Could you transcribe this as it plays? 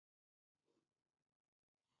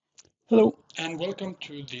Hello and welcome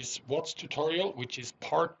to this WATS tutorial, which is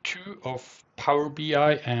part 2 of Power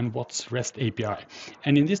BI and WATS REST API.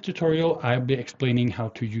 And in this tutorial, I'll be explaining how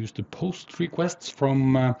to use the post requests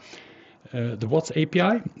from the WATS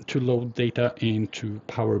API to load data into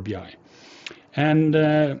Power BI. And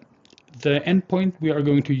the endpoint we are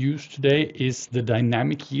going to use today is the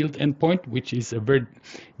dynamic yield endpoint, which is a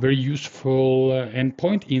very useful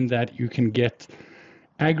endpoint in that you can get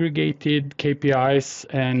aggregated KPIs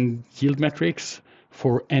and yield metrics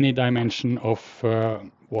for any dimension of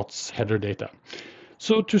what's header data.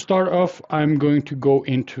 So to start off, I'm going to go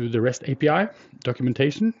into the REST API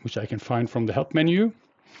documentation, which I can find from the help menu.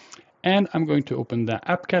 And I'm going to open the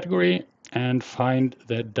app category and find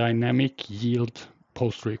the dynamic yield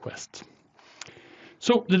post request.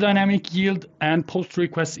 So the dynamic yield and post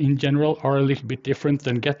requests in general are a little bit different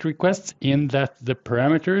than GET requests in that the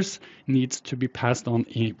parameters needs to be passed on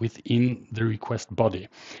within the request body.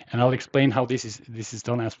 And I'll explain how this is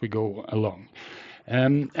done as we go along.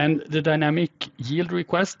 And the dynamic yield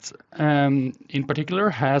request in particular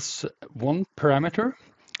has one parameter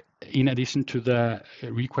in addition to the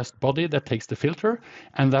request body that takes the filter,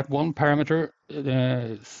 and that one parameter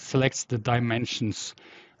selects the dimensions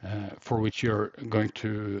for which you're going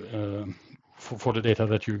to for the data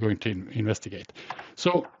that you're going to investigate.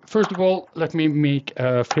 So first of all, let me make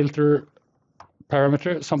a filter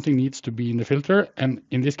parameter. Something needs to be in the filter, and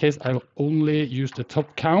in this case, I'll only use the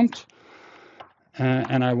top count,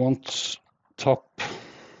 and I want top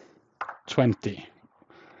 20.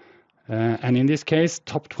 And in this case,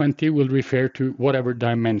 top 20 will refer to whatever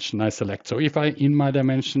dimension I select. So if I, in my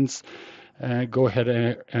dimensions, go ahead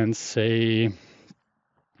and say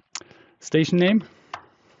station name,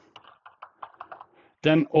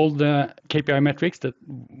 then all the KPI metrics that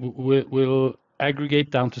will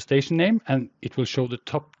aggregate down to station name, and it will show the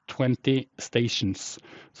top 20 stations.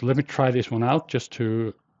 So let me try this one out just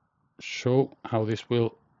to show how this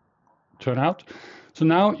will turn out. So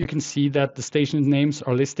now you can see that the station names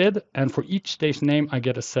are listed, and for each station name, I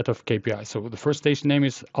get a set of KPIs. So the first station name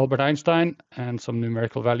is Albert Einstein and some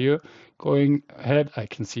numerical value. Going ahead, I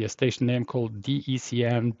can see a station name called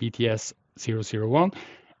DECN BTS 001,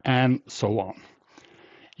 and so on.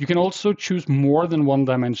 You can also choose more than one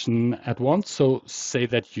dimension at once. So say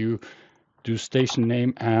that you do station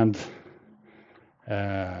name and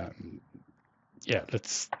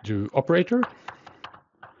let's do operator.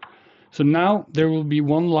 So now there will be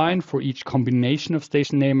one line for each combination of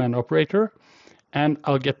station name and operator, and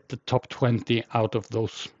I'll get the top 20 out of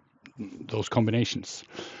those combinations.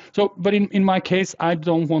 So, but in my case, I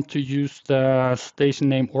don't want to use the station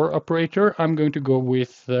name or operator. I'm going to go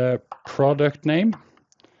with the product name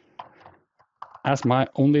as my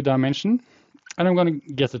only dimension, and I'm going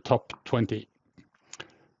to get the top 20.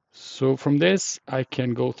 So from this, I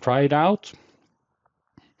can go try it out,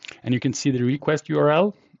 and you can see the request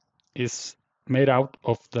URL is made out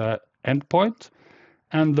of the endpoint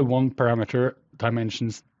and the one parameter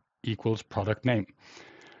dimensions equals product name.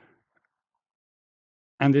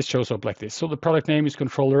 And this shows up like this. So the product name is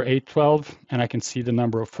controller 812, and I can see the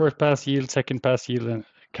number of first pass yield, second pass yield, and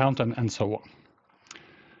count, and so on.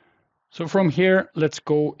 So from here, let's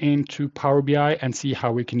go into Power BI and see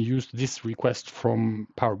how we can use this request from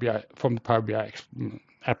Power BI, from the Power BI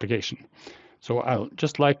application. So I'll,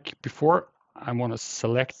 just like before, I want to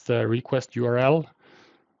select the request URL,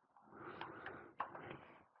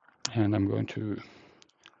 and I'm going to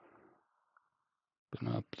open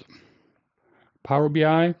up the Power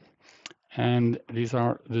BI, and these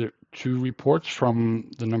are the two reports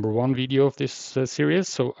from the #1 video of this series.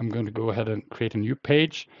 So I'm going to go ahead and create a new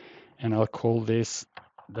page, and I'll call this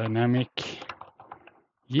dynamic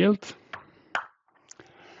yield.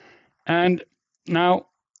 And now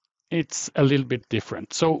it's a little bit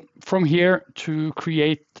different. So from here, to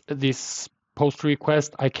create this post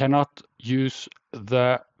request, I cannot use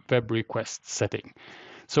the web request setting.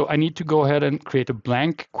 So I need to go ahead and create a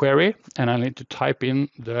blank query, and I need to type in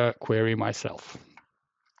the query myself.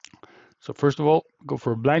 So first of all, go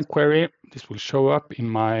for a blank query. This will show up in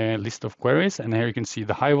my list of queries, and here you can see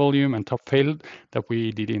the high volume and top field that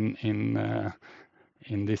we did in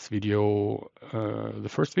this video, the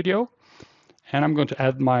first video. And I'm going to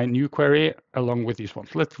add my new query along with these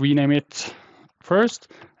ones. Let's rename it first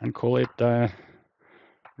and call it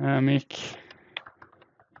dynamic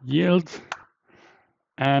yield.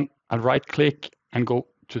 And I'll right click and go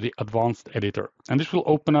to the advanced editor. And this will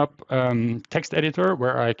open up text editor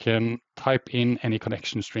where I can type in any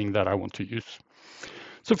connection string that I want to use.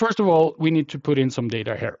 So first of all, we need to put in some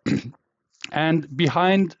data here. And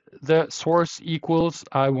behind the source equals,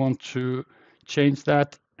 I want to change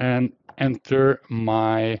that and enter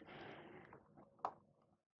my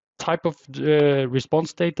type of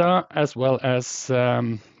response data as well as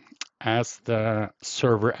the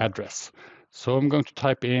server address. So I'm going to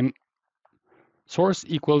type in source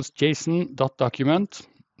equals json.document,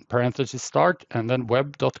 parenthesis start, and then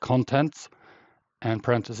web.contents, and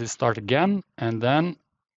parenthesis start again, and then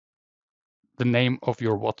the name of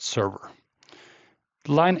your WATS server.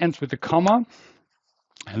 The line ends with a comma,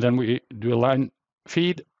 and then we do a line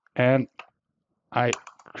feed, and I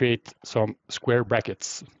create some square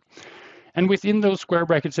brackets. And within those square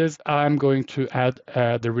brackets, I'm going to add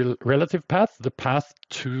the relative path, the path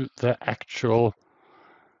to the actual.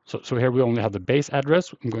 So here we only have the base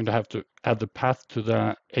address. I'm going to have to add the path to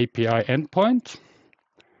the API endpoint.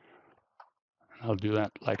 I'll do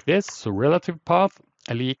that like this. So relative path,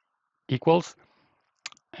 LE equals,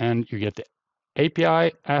 and you get the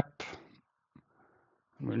API app.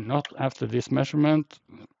 We're not after this measurement.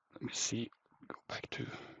 Let me see, go back to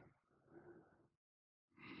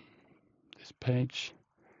this page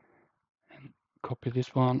and copy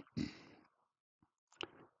this one.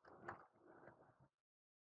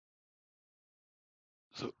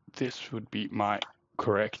 So this would be my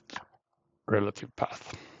correct relative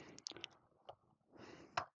path.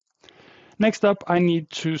 Next up, I need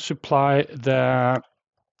to supply the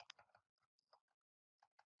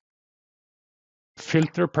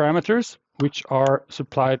filter parameters, which are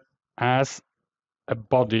supplied as a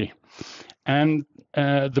body. And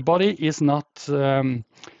the body is not, the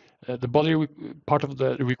body part of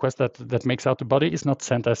the request that makes out the body is not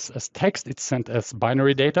sent as text, it's sent as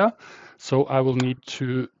binary data. So I will need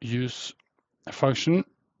to use a function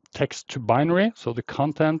text to binary. So the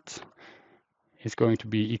content is going to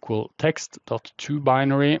be equal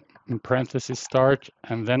text.toBinary in parentheses start,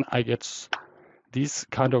 and then I get these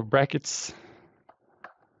kind of brackets.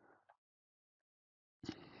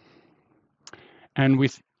 And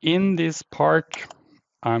within this part,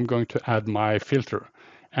 I'm going to add my filter.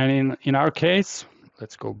 And in our case,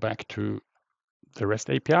 let's go back to the REST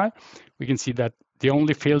API. We can see that the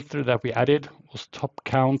only filter that we added was top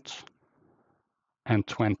count and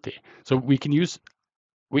 20. So we can use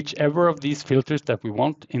whichever of these filters that we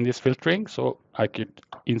want in this filtering. So I could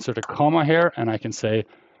insert a comma here, and I can say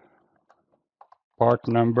part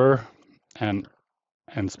number and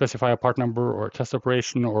specify a part number or a test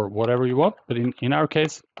operation or whatever you want. But in our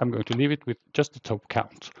case, I'm going to leave it with just the top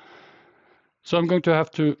count. So I'm going to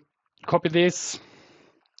have to copy this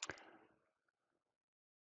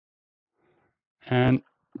and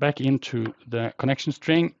back into the connection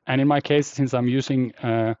string. And in my case, since I'm using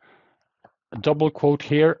a double quote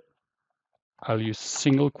here, I'll use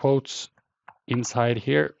single quotes inside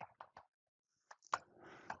here.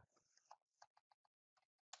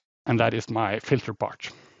 And that is my filter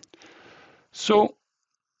part. So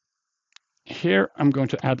here I'm going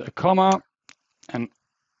to add a comma, and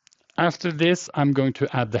after this I'm going to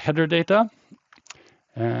add the header data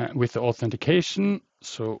with the authentication.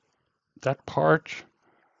 So that part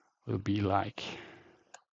will be like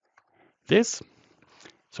this.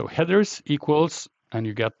 So headers equals, and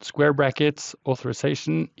you get square brackets,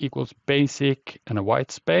 authorization equals basic and a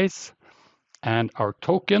white space, and our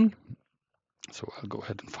token. So I'll go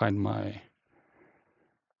ahead and find my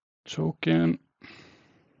token.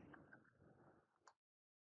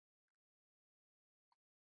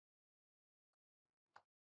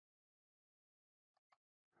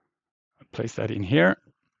 I'll place that in here.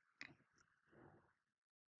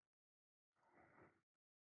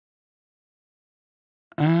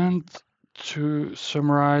 And to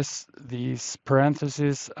summarize these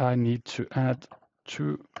parentheses, I need to add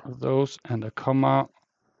 2 of those and a comma,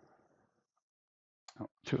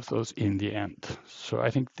 2 of those in the end. So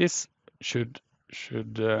I think this should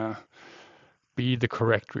be the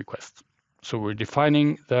correct request. So we're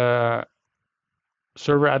defining the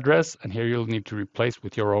server address, and here you'll need to replace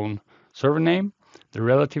with your own server name. The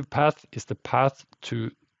relative path is the path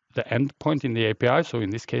to the endpoint in the API, so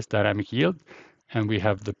in this case dynamic yield, and we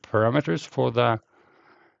have the parameters for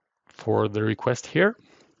the request here,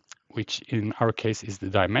 which in our case is the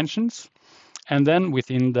dimensions. And then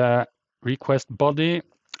within the request body,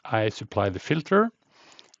 I supply the filter,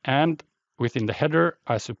 and within the header,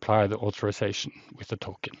 I supply the authorization with the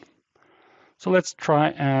token. So let's try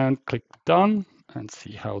and click done and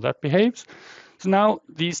see how that behaves. So now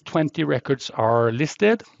these 20 records are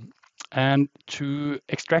listed, and to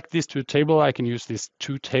extract this to a table, I can use this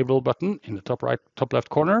to table button in the top right, top left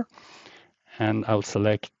corner, and I'll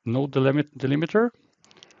select node delimiter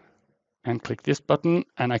and click this button,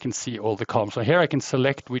 and I can see all the columns. So here I can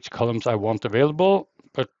select which columns I want available,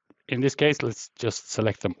 but in this case, let's just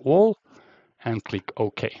select them all and click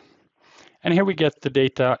OK. And here we get the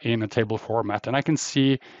data in a table format, and I can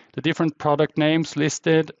see the different product names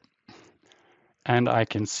listed, and I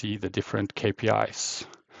can see the different KPIs.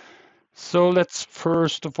 So let's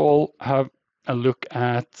first of all have a look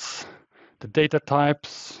at the data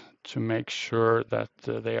types to make sure that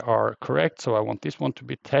they are correct. So I want this one to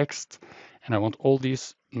be text, and I want all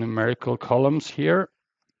these numerical columns here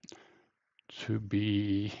to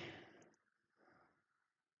be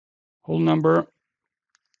whole number.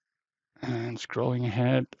 And scrolling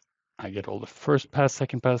ahead, I get all the first pass,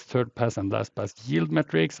 second pass, third pass, and last pass yield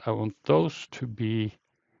metrics. I want those to be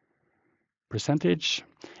percentage.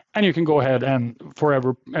 And you can go ahead and for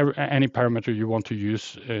any parameter you want to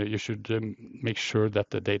use, you should make sure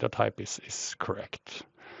that the data type is correct.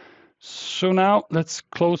 So now let's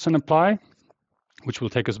close and apply, which will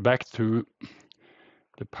take us back to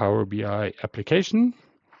the Power BI application.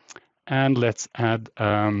 And let's add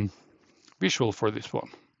visual for this one.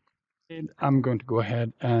 I'm going to go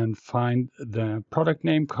ahead and find the product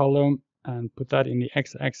name column and put that in the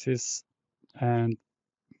x-axis, and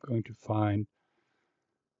I'm going to find,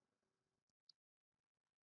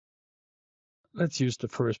 let's use the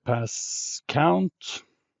first pass count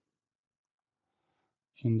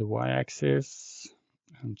in the y-axis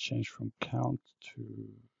and change from count to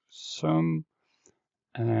sum,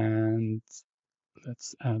 and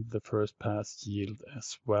let's add the first pass yield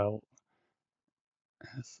as well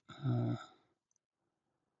as a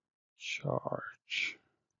charge.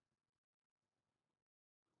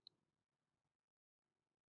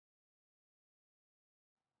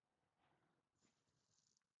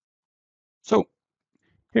 So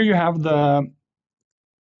here you have the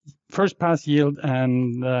first pass yield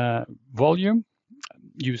and volume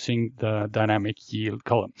using the dynamic yield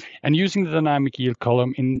column. And using the dynamic yield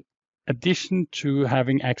column, in addition to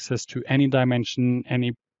having access to any dimension,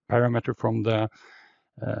 any parameter from the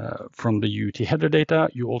UT header data,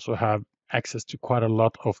 you also have access to quite a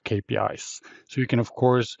lot of KPIs. So you can, of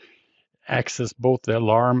course, access both the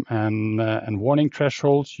alarm and warning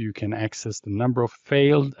thresholds. You can access the number of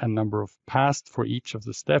failed and number of passed for each of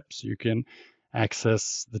the steps. You can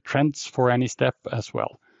access the trends for any step as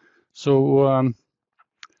well. So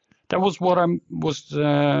that was what I was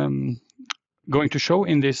going to show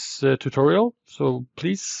in this tutorial. So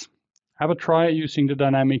please have a try using the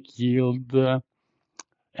dynamic yield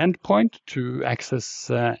endpoint to access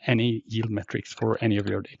any yield metrics for any of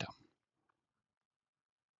your data.